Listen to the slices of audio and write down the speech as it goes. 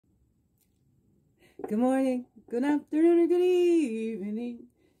Good morning, good afternoon, or good evening.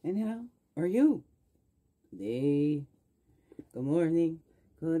 And how are you? Good morning,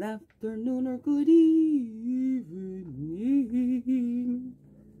 good afternoon, or good evening.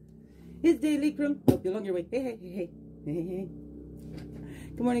 It's Daily CRUMB. Hope you're along your way. Hey.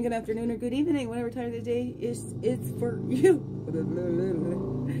 Good morning, good afternoon, or good evening. Whatever time of the day is, it's for you.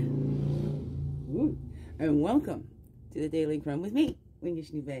 And welcome to the Daily CRUMB with me,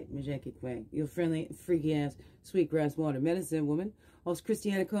 Wingush, Nibi, Mizikii, your friendly, freaky-ass, sweetgrass water medicine woman, also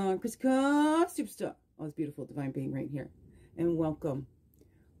Christianna, superstar, all this beautiful divine being right here. And welcome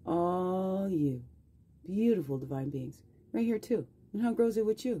all you beautiful divine beings right here too. And how goes it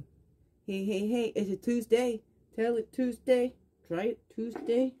with you? Hey, is it Tuesday? Tell it Tuesday. Try it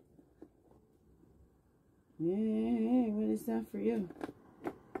Tuesday. Yeah, what is that for you?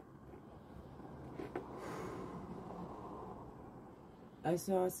 I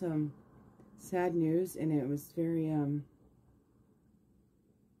saw some sad news, and it was very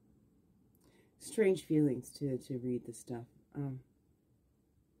strange feelings to read the stuff. A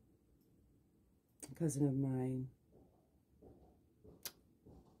cousin of mine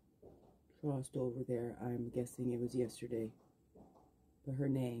crossed over there. I'm guessing it was yesterday, but her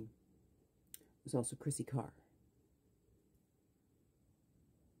name was also Chrissy Carr.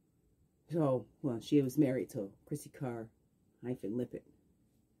 So, well, she was married to Chrissy Carr hyphen Lippet.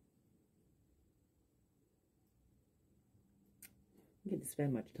 I didn't get to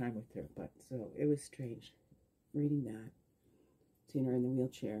spend much time with her, but so it was strange reading that, seeing her in the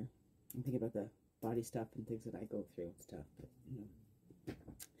wheelchair, and thinking about the body stuff and things that I go through and stuff. But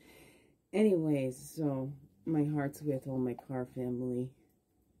anyways, so my heart's with all my Carr family,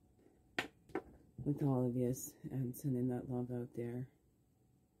 with all of yous, and sending that love out there.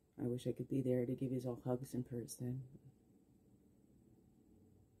 I wish I could be there to give you all hugs in person.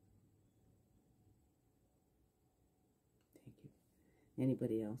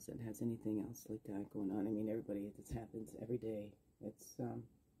 Anybody else that has anything else like that going on. I mean, everybody, this happens every day. It's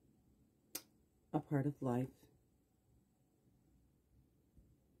a part of life.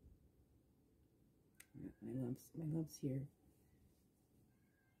 My love's here.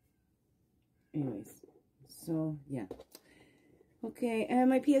 Anyways, so yeah. Okay, and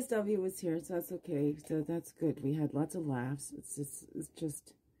my PSW was here, so that's okay. So that's good. We had lots of laughs. It's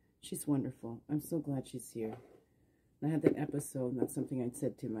just, she's wonderful. I'm so glad she's here. I had that episode, and that's something I'd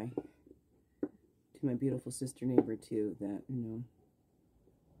said to my beautiful sister neighbor too, that, you know,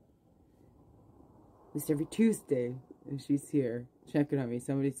 at least every Tuesday, and she's here checking on me.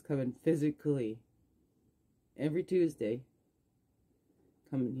 Somebody's coming physically every Tuesday,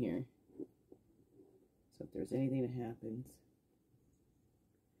 coming here. So if there's anything that happens,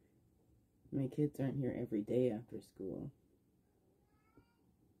 my kids aren't here every day after school.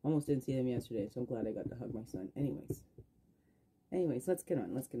 Almost didn't see them yesterday, so I'm glad I got to hug my son. Anyways, let's get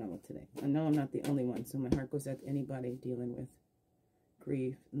on. Let's get on with today. I know I'm not the only one, so my heart goes out to anybody dealing with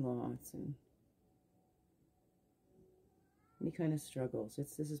grief and loss and any kind of struggles.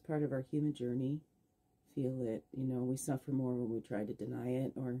 This is part of our human journey. Feel it. You know, we suffer more when we try to deny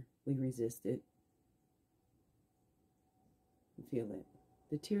it or we resist it. Feel it.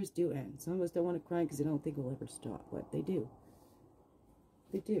 The tears do end. Some of us don't want to cry because they don't think we'll ever stop, but they do.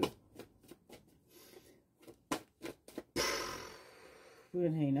 They do.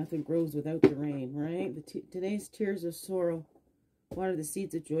 But hey, nothing grows without the rain, right? Today's tears of sorrow water the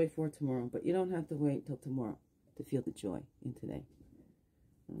seeds of joy for tomorrow. But you don't have to wait till tomorrow to feel the joy in today.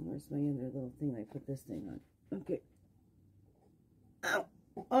 Oh, where's my other little thing I put this thing on? Okay. Ow.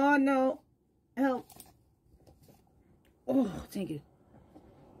 Oh, no. Help. Oh, thank you.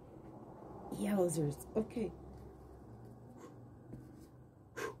 Yowzers. Okay.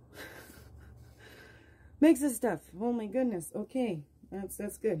 Makes this stuff. Oh my goodness. Okay.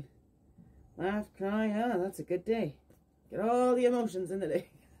 That's good. Laugh, cry. Ah, that's a good day. Get all the emotions in the day.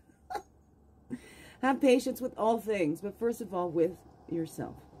 Have patience with all things, but first of all with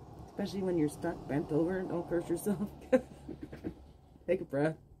yourself. Especially when you're stuck, bent over. Don't curse yourself. Take a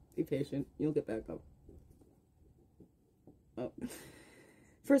breath. Be patient. You'll get back up. Oh.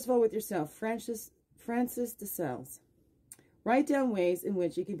 First of all, with yourself. Francis de Sales. Write down ways in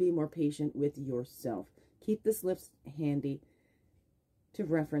which you can be more patient with yourself. Keep this list handy to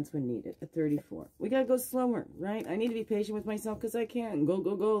reference when needed. At 34. We got to go slower, right? I need to be patient with myself because I can't go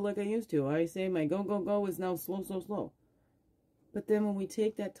like I used to. I say my go is now slow. But then when we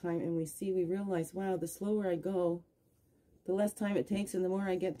take that time and we realize, wow, the slower I go, the less time it takes and the more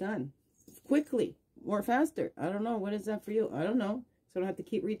I get done. Quickly. More faster. I don't know. What is that for you? I don't know. So I don't have to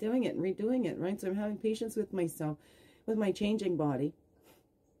keep redoing it, right? So I'm having patience with myself, with my changing body.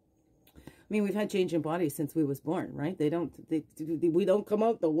 mean, we've had changing bodies since we was born, right? We don't come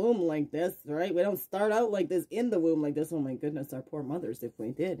out the womb like this, right? We don't start out like this in the womb like this. Oh my goodness, our poor mothers if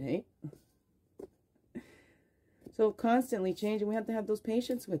we did, hey? So constantly changing, we have to have those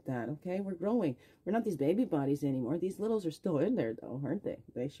patience with that, okay? We're growing. We're not these baby bodies anymore. These littles are still in there, though, aren't they?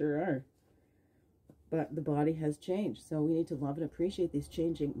 They sure are. But the body has changed, so we need to love and appreciate these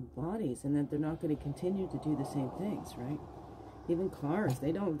changing bodies, and that they're not going to continue to do the same things, right? Even cars,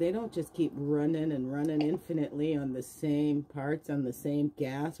 they don't just keep running and running infinitely on the same parts, on the same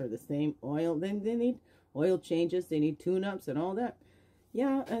gas or the same oil. Then they need oil changes, they need tune-ups and all that.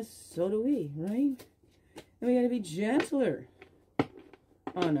 Yeah, so do we, right? And we got to be gentler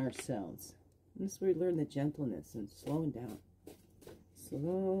on ourselves. And this is where we learn the gentleness and slowing down.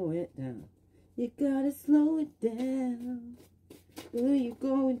 Slow it down. You gotta slow it down. Oh, you're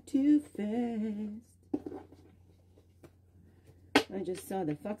going too fast. I just saw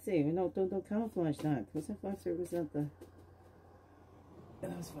the foxy. No, don't camouflage that. Was that fox or was that the...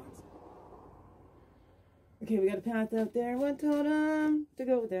 That was fox. Okay, we got a path out there. One totem to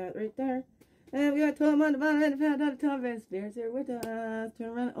go with that right there. And we got a totem on the bottom and a path on the top. And spirits here with us. Turn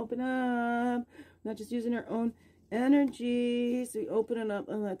around, open up. We're not just using our own energy. So we open it up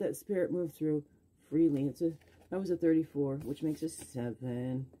and let that spirit move through freely. That was a 34, which makes a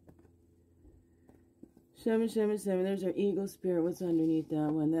 7. 7, 7, 7. There's our eagle spirit. What's underneath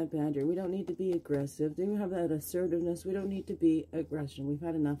that one? That badger. We don't need to be aggressive. Do we have that assertiveness? We don't need to be aggression. We've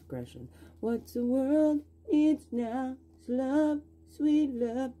had enough aggression. What the world needs now is love, sweet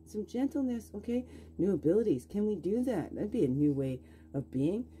love, some gentleness, okay? New abilities. Can we do that? That'd be a new way of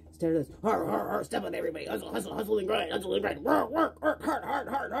being. Instead of this, har, har, har, step on everybody. Hustle, hustle, hustle and grind, hustle and grind. Work, work, work, hard, hard,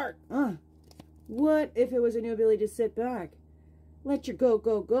 hard, hard. What if it was a new ability to sit back? Let your go,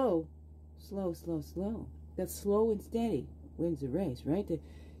 go, go. Slow, slow, slow. That's slow and steady wins the race, right?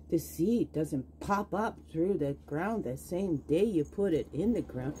 The seed doesn't pop up through the ground the same day you put it in the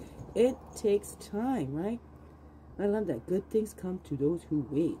ground. It takes time, right? I love that. Good things come to those who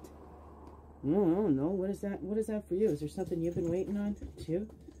wait. Oh, no. What is that? What is that for you? Is there something you've been waiting on too?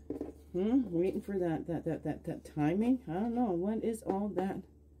 Waiting for that timing? I don't know. What is all that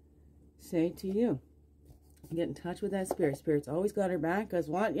say to you? Get in touch with that spirit. Spirit's always got her back. Because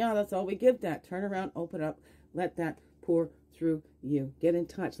what? Yeah, that's all we give that. Turn around, open up, let that pour through you. Get in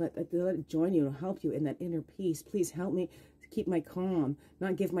touch. Let it join you and help you in that inner peace. Please help me to keep my calm,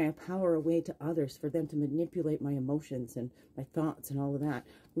 not give my power away to others for them to manipulate my emotions and my thoughts and all of that.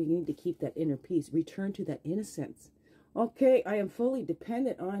 We need to keep that inner peace. Return to that innocence. Okay, I am fully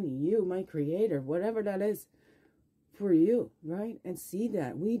dependent on you, my creator, whatever that is for you, right? And see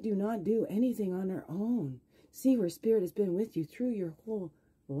that we do not do anything on our own. See where spirit has been with you through your whole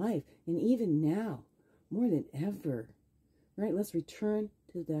life. And even now, more than ever, right? Let's return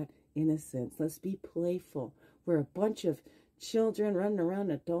to that innocence. Let's be playful. We're a bunch of children running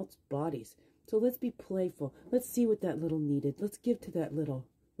around adults' bodies. So let's be playful. Let's see what that little needed. Let's give to that little,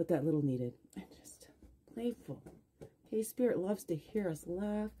 what that little needed. And just playful. Okay, spirit loves to hear us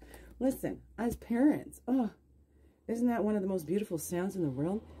laugh. Listen, as parents, isn't that one of the most beautiful sounds in the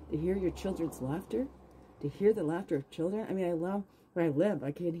world? To hear your children's laughter? To hear the laughter of children? I mean, I love where I live.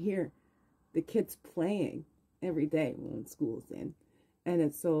 I can hear the kids playing every day when school's in. And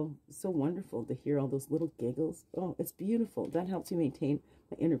it's so wonderful to hear all those little giggles. Oh, it's beautiful. That helps you maintain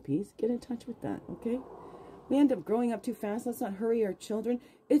my inner peace. Get in touch with that, okay? We end up growing up too fast. Let's not hurry our children.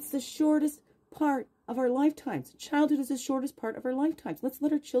 It's the shortest part of our lifetimes. Childhood is the shortest part of our lifetimes. Let's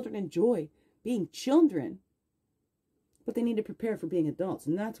let our children enjoy being children. But they need to prepare for being adults.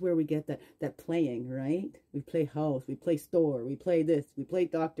 And that's where we get that playing, right? We play house, we play store, we play this, we play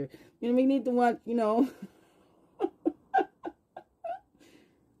doctor. You know, we need to watch, you know.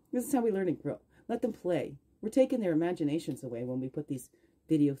 This is how we learn and grow. Let them play. We're taking their imaginations away when we put these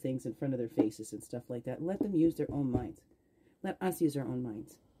video things in front of their faces and stuff like that. Let them use their own minds. Let us use our own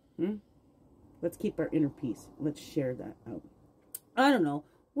minds. Let's keep our inner peace. Let's share that out. I don't know.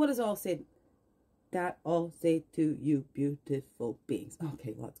 What does all say? That all say to you, beautiful beings.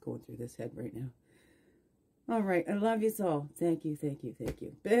 Okay, lots going through this head right now. All right, I love you all. Thank you, thank you, thank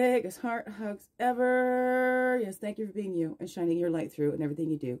you. Biggest heart hugs ever. Yes, thank you for being you and shining your light through in everything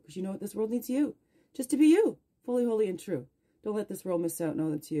you do. Because you know what? This world needs you. Just to be you. Fully, holy, and true. Don't let this world miss out.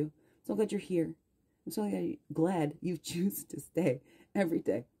 Know that's you. I'm so glad you're here. I'm so glad you choose to stay every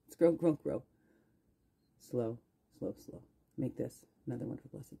day. Let's grow, grow, grow. Slow, slow, slow. Make this another wonderful,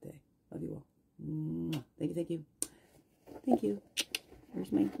 blessed day. Love you all. Thank you, thank you. Thank you.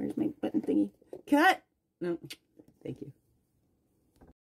 Where's my button thingy? Cut! No. Thank you.